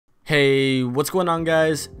Hey, what's going on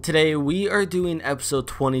guys? Today we are doing episode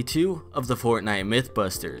 22 of the Fortnite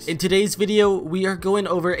Mythbusters. In today's video, we are going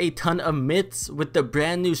over a ton of myths with the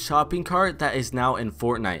brand new shopping cart that is now in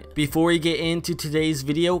Fortnite. Before we get into today's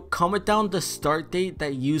video, comment down the start date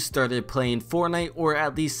that you started playing Fortnite or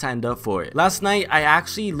at least signed up for it. Last night, I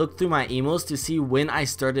actually looked through my emails to see when I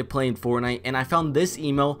started playing Fortnite, and I found this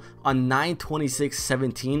email on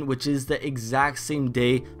 9/26/17, which is the exact same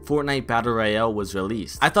day Fortnite Battle Royale was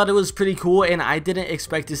released. I thought it was pretty cool, and I didn't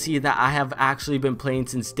expect to see that I have actually been playing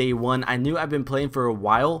since day one. I knew I've been playing for a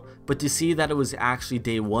while, but to see that it was actually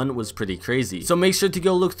day one was pretty crazy. So make sure to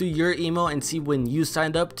go look through your email and see when you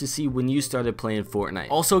signed up to see when you started playing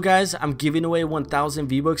Fortnite. Also guys, I'm giving away 1,000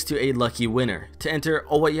 V-Bucks to a lucky winner. To enter,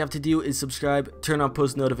 all what you have to do is subscribe, turn on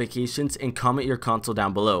post notifications, and comment your console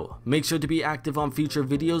down below. Make sure to be active on future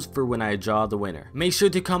videos for when I draw the winner. Make sure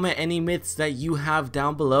to comment any myths that you have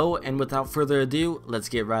down below, and without further ado, let's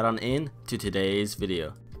get right on in to today's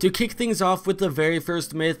video. To kick things off with the very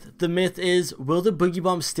first myth, the myth is, will the boogie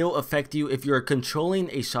bomb still affect you if you are controlling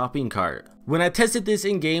a shopping cart? When I tested this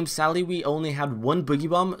in game, sadly we only had one boogie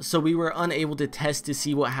bomb, so we were unable to test to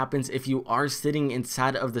see what happens if you are sitting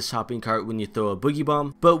inside of the shopping cart when you throw a boogie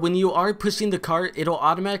bomb. But when you are pushing the cart, it'll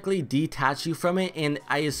automatically detach you from it, and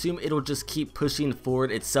I assume it'll just keep pushing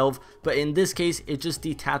forward itself, but in this case it just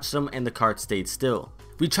detached them and the cart stayed still.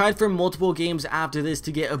 We tried for multiple games after this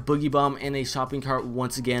to get a boogie bomb and a shopping cart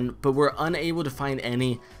once again, but we're unable to find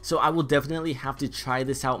any, so I will definitely have to try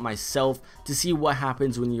this out myself to see what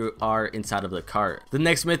happens when you are inside of the cart. The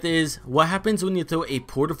next myth is, what happens when you throw a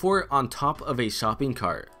porta-fort on top of a shopping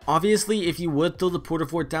cart? Obviously, if you would throw the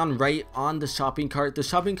porta-fort down right on the shopping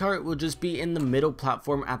cart will just be in the middle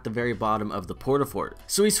platform at the very bottom of the porta-fort.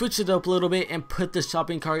 So we switched it up a little bit and put the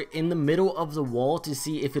shopping cart in the middle of the wall to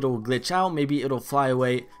see if it'll glitch out, maybe it'll fly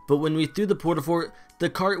away. But when we threw the porta-fort, the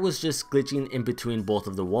cart was just glitching in between both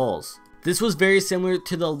of the walls. This was very similar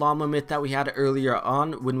to the llama myth that we had earlier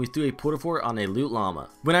on when we threw a porta-fort on a loot llama.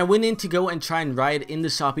 When I went in to go and try and ride in the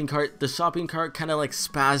shopping cart kind of like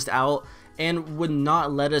spazzed out and would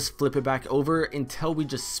not let us flip it back over until we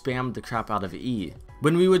just spammed the crap out of E.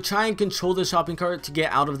 When we would try and control the shopping cart to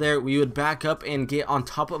get out of there, we would back up and get on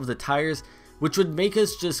top of the tires, which would make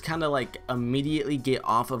us just kind of like immediately get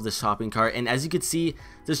off of the shopping cart, and as you can see,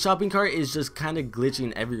 the shopping cart is just kind of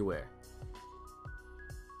glitching everywhere.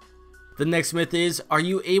 The next myth is, are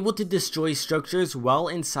you able to destroy structures while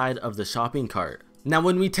inside of the shopping cart? Now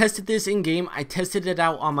when we tested this in game, I tested it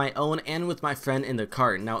out on my own and with my friend in the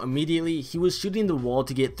cart. Now immediately he was shooting the wall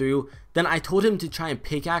to get through, then I told him to try and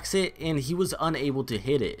pickaxe it and he was unable to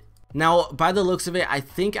hit it. Now by the looks of it, I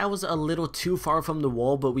think I was a little too far from the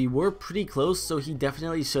wall, but we were pretty close, so he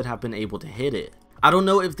definitely should have been able to hit it. I don't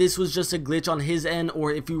know if this was just a glitch on his end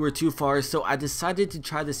or if we were too far, so I decided to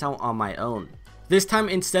try this out on my own. This time,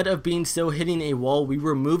 instead of being still hitting a wall, we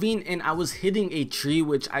were moving and I was hitting a tree,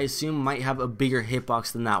 which I assume might have a bigger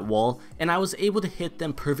hitbox than that wall, and I was able to hit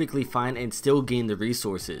them perfectly fine and still gain the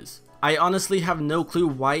resources. I honestly have no clue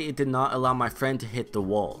why it did not allow my friend to hit the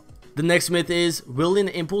wall. The next myth is, will an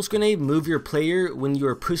impulse grenade move your player when you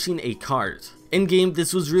are pushing a cart? In game,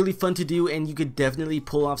 this was really fun to do and you could definitely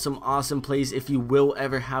pull off some awesome plays if you will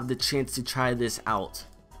ever have the chance to try this out.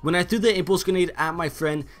 When I threw the impulse grenade at my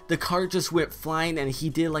friend, the cart just went flying and he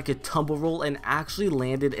did like a tumble roll and actually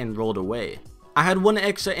landed and rolled away. I had one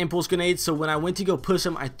extra impulse grenade, so when I went to go push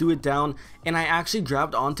him, I threw it down and I actually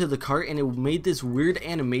grabbed onto the cart and it made this weird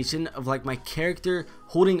animation of like my character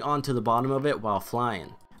holding onto the bottom of it while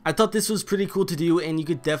flying. I thought this was pretty cool to do, and you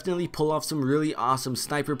could definitely pull off some really awesome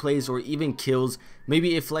sniper plays or even kills.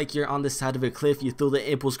 Maybe if like you're on the side of a cliff, you throw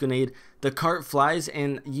the impulse grenade, the cart flies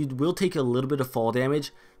and you will take a little bit of fall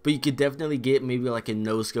damage, but you could definitely get maybe like a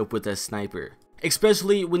no scope with a sniper.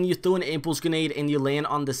 Especially when you throw an impulse grenade and you land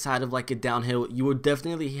on the side of like a downhill, you will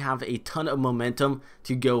definitely have a ton of momentum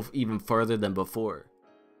to go even further than before.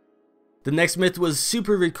 The next myth was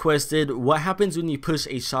super requested, what happens when you push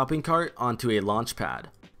a shopping cart onto a launch pad?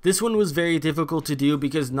 This one was very difficult to do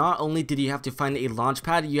because not only did you have to find a launch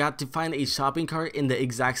pad, you had to find a shopping cart in the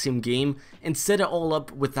exact same game and set it all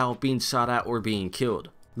up without being shot at or being killed.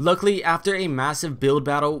 Luckily, after a massive build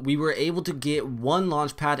battle, we were able to get one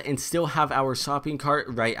launch pad and still have our shopping cart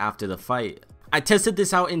right after the fight. I tested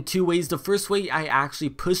this out in two ways. The first way, I actually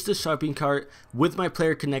pushed the shopping cart with my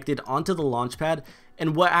player connected onto the launch pad,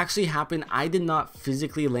 and what actually happened, I did not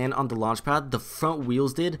physically land on the launch pad, the front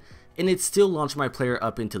wheels did, and it still launched my player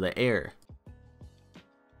up into the air.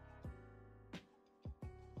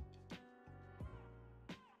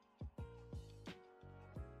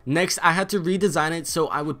 Next, I had to redesign it so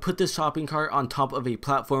I would put the shopping cart on top of a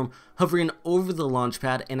platform hovering over the launch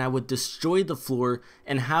pad, and I would destroy the floor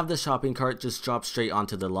and have the shopping cart just drop straight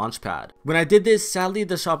onto the launch pad. When I did this, sadly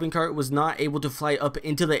the shopping cart was not able to fly up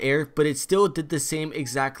into the air, but it still did the same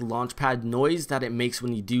exact launch pad noise that it makes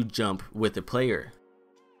when you do jump with a player.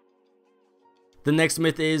 The next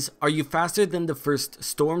myth is, are you faster than the first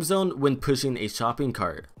storm zone when pushing a shopping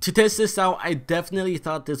cart? To test this out, I definitely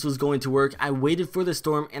thought this was going to work. I waited for the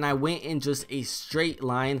storm and I went in just a straight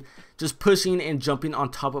line, just pushing and jumping on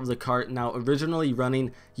top of the cart. Now originally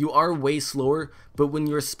running, you are way slower, but when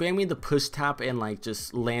you're spamming the push tap and like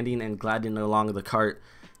just landing and gliding along the cart,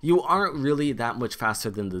 you aren't really that much faster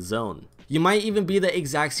than the zone. You might even be the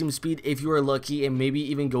exact same speed if you are lucky and maybe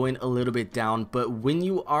even going a little bit down, but when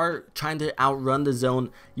you are trying to outrun the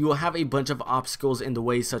zone, you will have a bunch of obstacles in the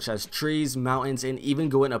way, such as trees, mountains, and even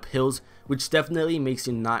going up hills, which definitely makes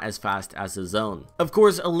you not as fast as the zone. Of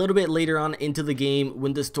course, a little bit later on into the game,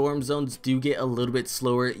 when the storm zones do get a little bit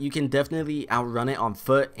slower, you can definitely outrun it on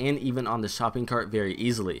foot and even on the shopping cart very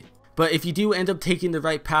easily. But if you do end up taking the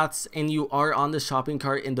right paths and you are on the shopping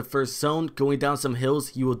cart in the first zone going down some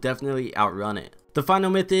hills, you will definitely outrun it. The final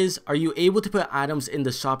myth is, are you able to put items in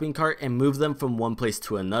the shopping cart and move them from one place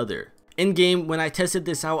to another? In game, when I tested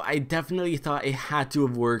this out, I definitely thought it had to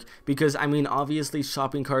have worked because I mean obviously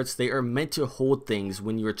shopping carts, they are meant to hold things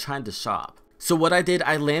when you are trying to shop. So what I did,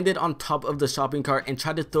 I landed on top of the shopping cart and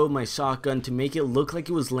tried to throw my shotgun to make it look like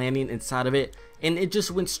it was landing inside of it, and it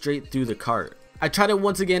just went straight through the cart. I tried it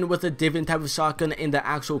once again with a different type of shotgun in the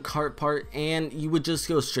actual cart part, and you would just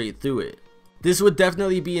go straight through it. This would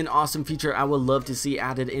definitely be an awesome feature I would love to see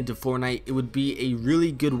added into Fortnite. It would be a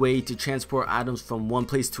really good way to transport items from one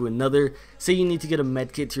place to another. Say you need to get a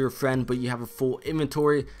medkit to your friend but you have a full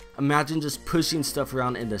inventory. Imagine just pushing stuff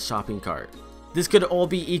around in the shopping cart. This could all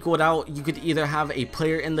be equaled out. You could either have a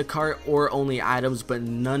player in the cart or only items, but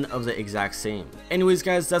none of the exact same. Anyways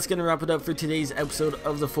guys, that's gonna wrap it up for today's episode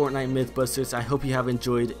of the Fortnite Mythbusters. I hope you have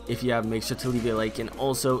enjoyed. If you have, make sure to leave a like and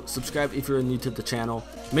also subscribe if you're new to the channel.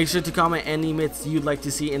 Make sure to comment any myths you'd like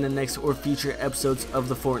to see in the next or future episodes of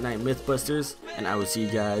the Fortnite Mythbusters, and I will see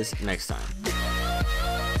you guys next time.